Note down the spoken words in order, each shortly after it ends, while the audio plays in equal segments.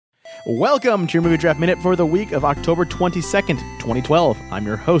Welcome to your Movie Draft Minute for the week of October 22nd, 2012. I'm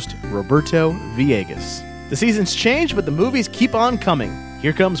your host, Roberto Villegas. The season's changed, but the movies keep on coming.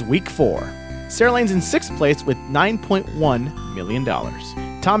 Here comes week 4. Sarah Lane's in 6th place with $9.1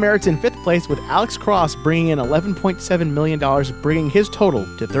 million. Tom Merritt's in 5th place with Alex Cross bringing in $11.7 million, bringing his total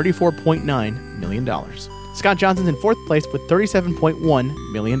to $34.9 million. Scott Johnson's in 4th place with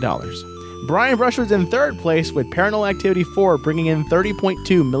 $37.1 million. Brian Brushwood's in 3rd place with Paranormal Activity 4 bringing in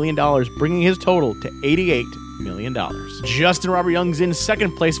 $30.2 million, bringing his total to $88 million. Justin Robert Young's in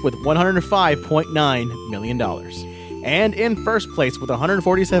 2nd place with $105.9 million. And in 1st place with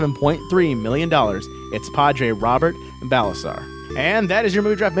 $147.3 million, it's Padre Robert Balasar. And that is your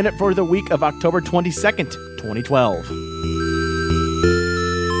Movie Draft Minute for the week of October 22nd, 2012.